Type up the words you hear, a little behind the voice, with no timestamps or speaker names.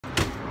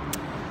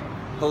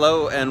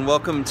Hello and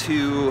welcome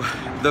to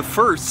the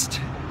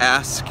first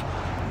Ask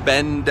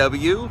Ben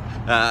W,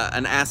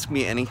 an Ask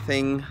Me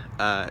Anything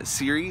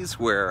series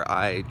where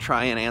I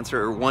try and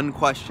answer one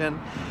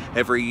question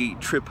every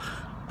trip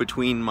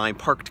between my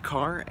parked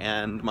car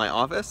and my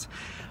office.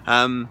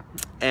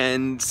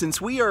 And since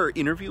we are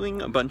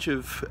interviewing a bunch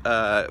of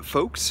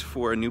folks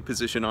for a new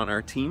position on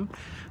our team,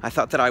 I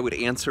thought that I would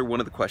answer one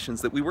of the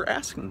questions that we were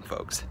asking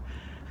folks.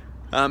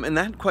 And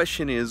that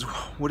question is,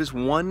 what is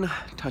one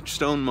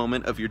touchstone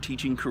moment of your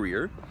teaching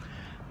career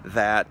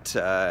that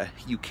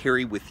you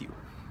carry with you?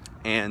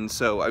 And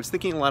so I was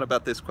thinking a lot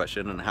about this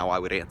question and how I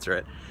would answer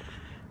it.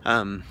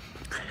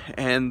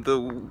 And the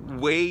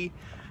way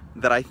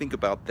that I think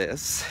about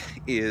this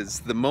is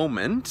the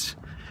moment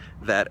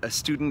that a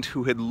student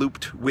who had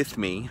looped with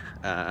me,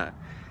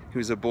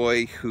 who's a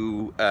boy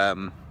who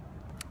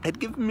had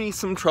given me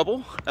some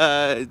trouble,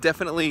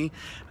 definitely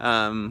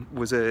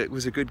was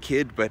a good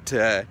kid, but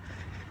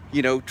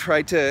you know,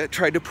 tried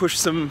to push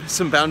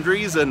some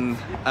boundaries, and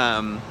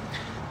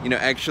you know,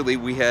 actually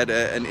we had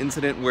an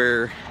incident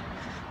where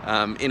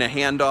in a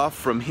handoff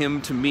from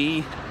him to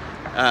me,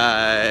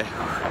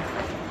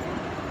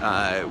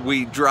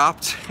 we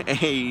dropped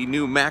a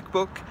new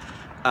MacBook,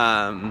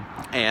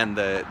 and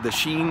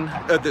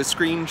the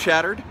screen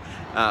shattered,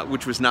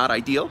 which was not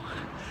ideal.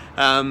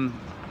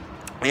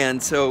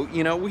 And so,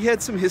 you know, we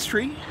had some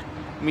history,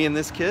 me and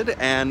this kid,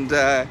 and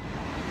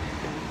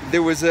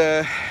there was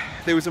a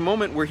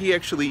moment where he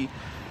actually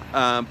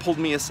pulled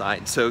me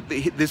aside. So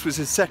this was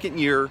his second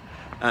year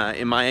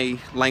in my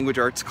language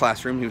arts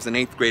classroom. He was an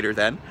 8th grader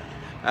then.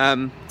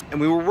 And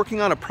we were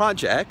working on a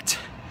project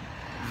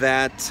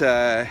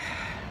that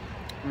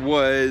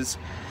was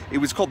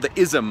called the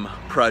ISM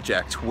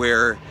project,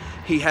 where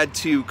he had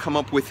to come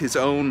up with his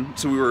own.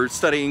 So we were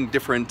studying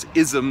different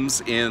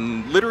isms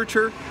in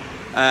literature.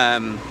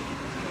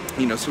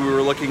 You know, so we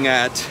were looking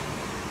at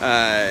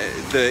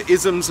the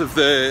isms of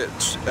the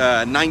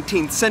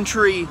 19th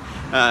century,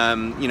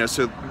 you know,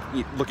 so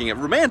looking at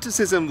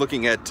Romanticism,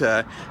 looking at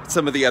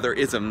some of the other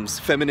isms,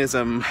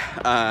 feminism,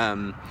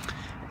 and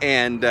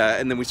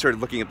then we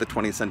started looking at the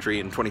 20th century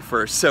and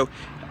 21st. So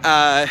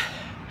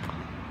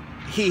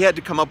he had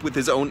to come up with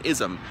his own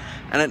ism,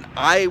 and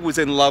I was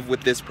in love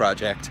with this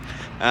project.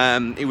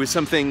 It was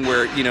something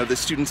where, you know, the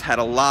students had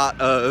a lot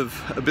of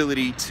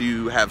ability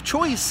to have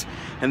choice,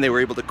 and they were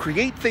able to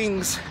create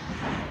things.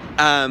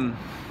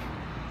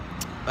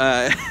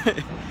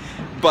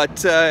 But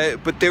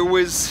there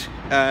was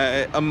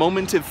a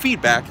moment of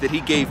feedback that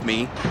he gave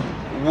me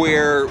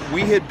where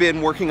we had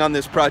been working on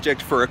this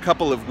project for a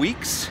couple of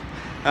weeks.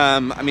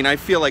 I mean, I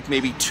feel like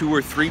maybe 2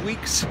 or 3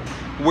 weeks,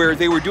 where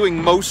they were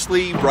doing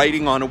mostly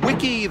writing on a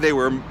wiki. They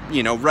were,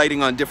 you know,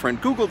 writing on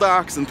different Google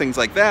Docs and things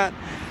like that.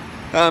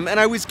 And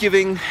I was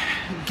giving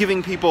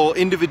people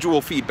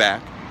individual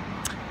feedback.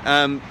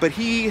 But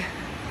he,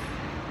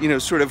 you know,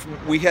 sort of,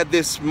 we had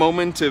this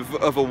moment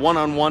of a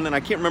one-on-one, and I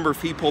can't remember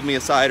if he pulled me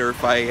aside or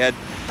if I had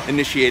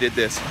initiated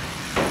this.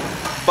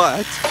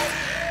 But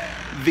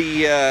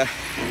the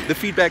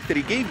feedback that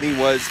he gave me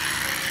was,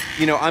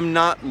 you know, I'm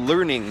not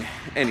learning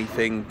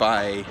anything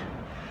by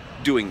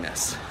doing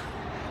this.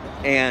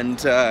 And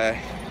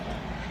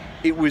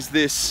it was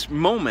this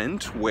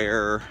moment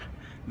where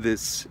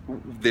this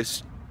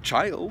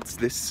child,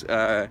 this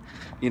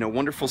you know,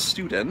 wonderful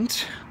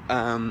student,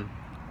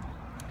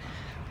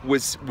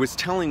 was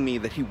telling me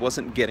that he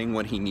wasn't getting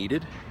what he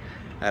needed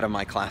out of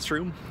my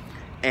classroom,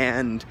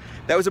 and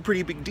that was a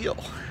pretty big deal.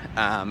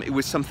 It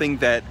was something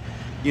that,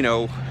 you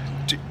know,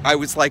 I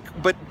was like,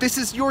 but this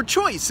is your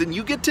choice, and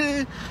you get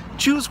to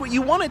choose what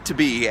you want it to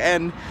be,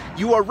 and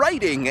you are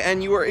writing,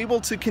 and you are able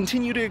to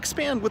continue to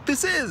expand what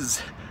this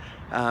is.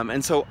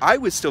 And so I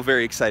was still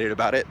very excited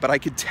about it, but I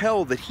could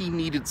tell that he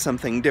needed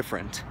something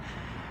different.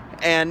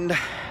 And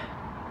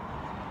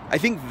I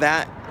think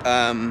that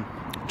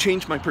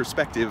changed my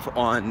perspective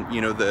on, you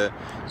know, the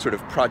sort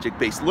of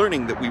project-based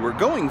learning that we were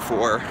going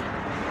for.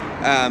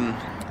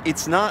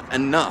 It's not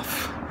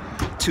enough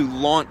to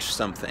launch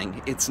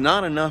something. It's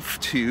not enough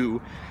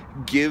to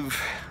give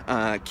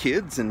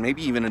kids and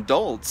maybe even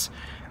adults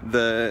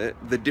the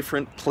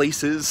different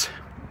places,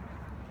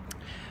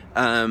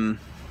 you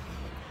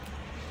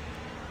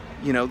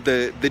know,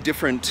 the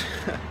different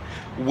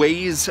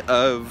ways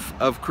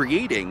of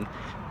creating.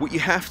 What you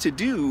have to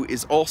do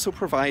is also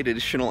provide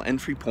additional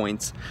entry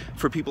points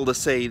for people to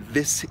say,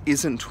 this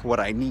isn't what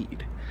I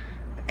need,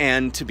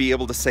 and to be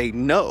able to say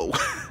no,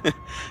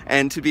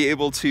 and to be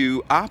able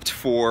to opt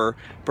for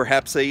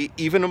perhaps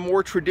even a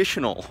more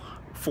traditional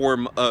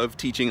form of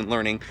teaching and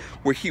learning,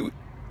 where he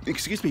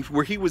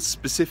was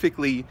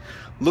specifically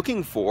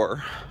looking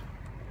for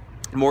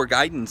more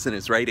guidance in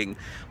his writing,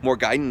 more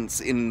guidance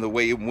in the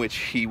way in which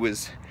he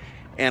was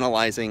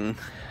analyzing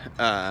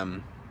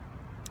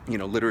you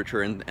know,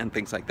 literature and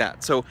things like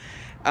that. So,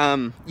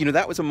 you know,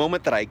 that was a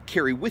moment that I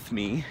carry with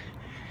me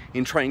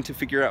in trying to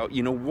figure out,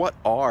 you know, what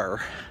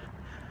are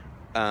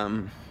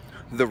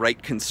the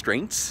right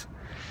constraints,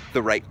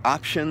 the right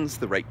options,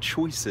 the right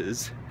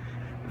choices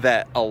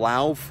that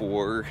allow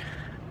for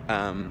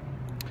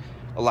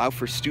allow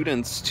for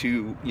students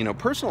to, you know,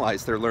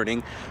 personalize their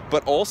learning,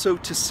 but also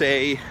to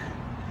say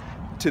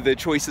to the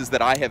choices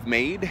that I have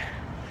made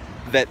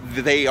that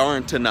they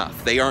aren't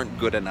enough, they aren't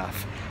good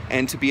enough,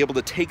 and to be able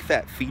to take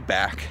that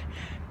feedback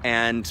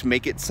and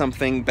make it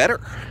something better.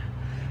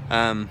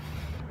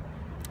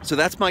 So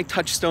that's my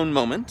touchstone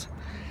moment.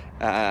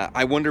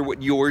 I wonder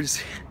what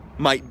yours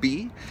might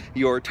be,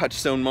 your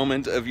touchstone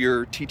moment of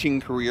your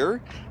teaching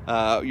career,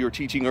 your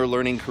teaching or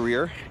learning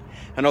career.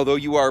 And although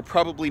you are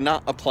probably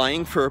not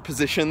applying for a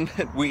position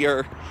that we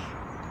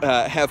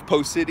have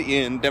posted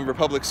in Denver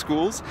Public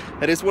Schools,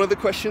 that is one of the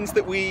questions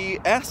that we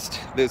asked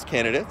those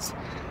candidates.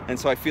 And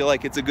so I feel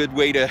like it's a good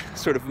way to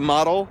sort of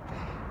model,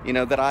 you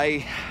know, that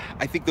I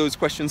think those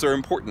questions are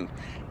important.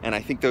 And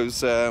I think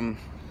those,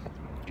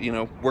 you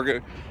know,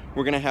 we're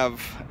gonna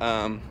have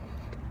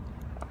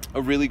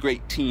a really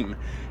great team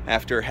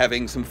after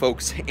having some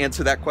folks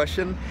answer that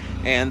question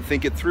and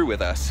think it through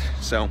with us.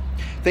 So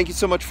thank you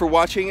so much for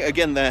watching.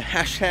 Again, the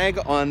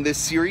hashtag on this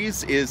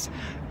series is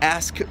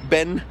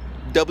AskBenW.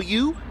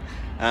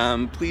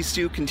 Please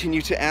do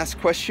continue to ask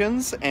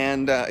questions,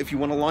 and if you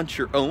want to launch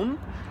your own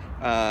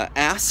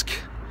Ask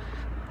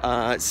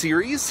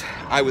series,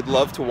 I would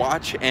love to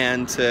watch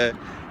and to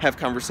have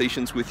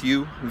conversations with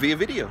you via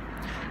video.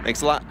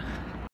 Thanks a lot.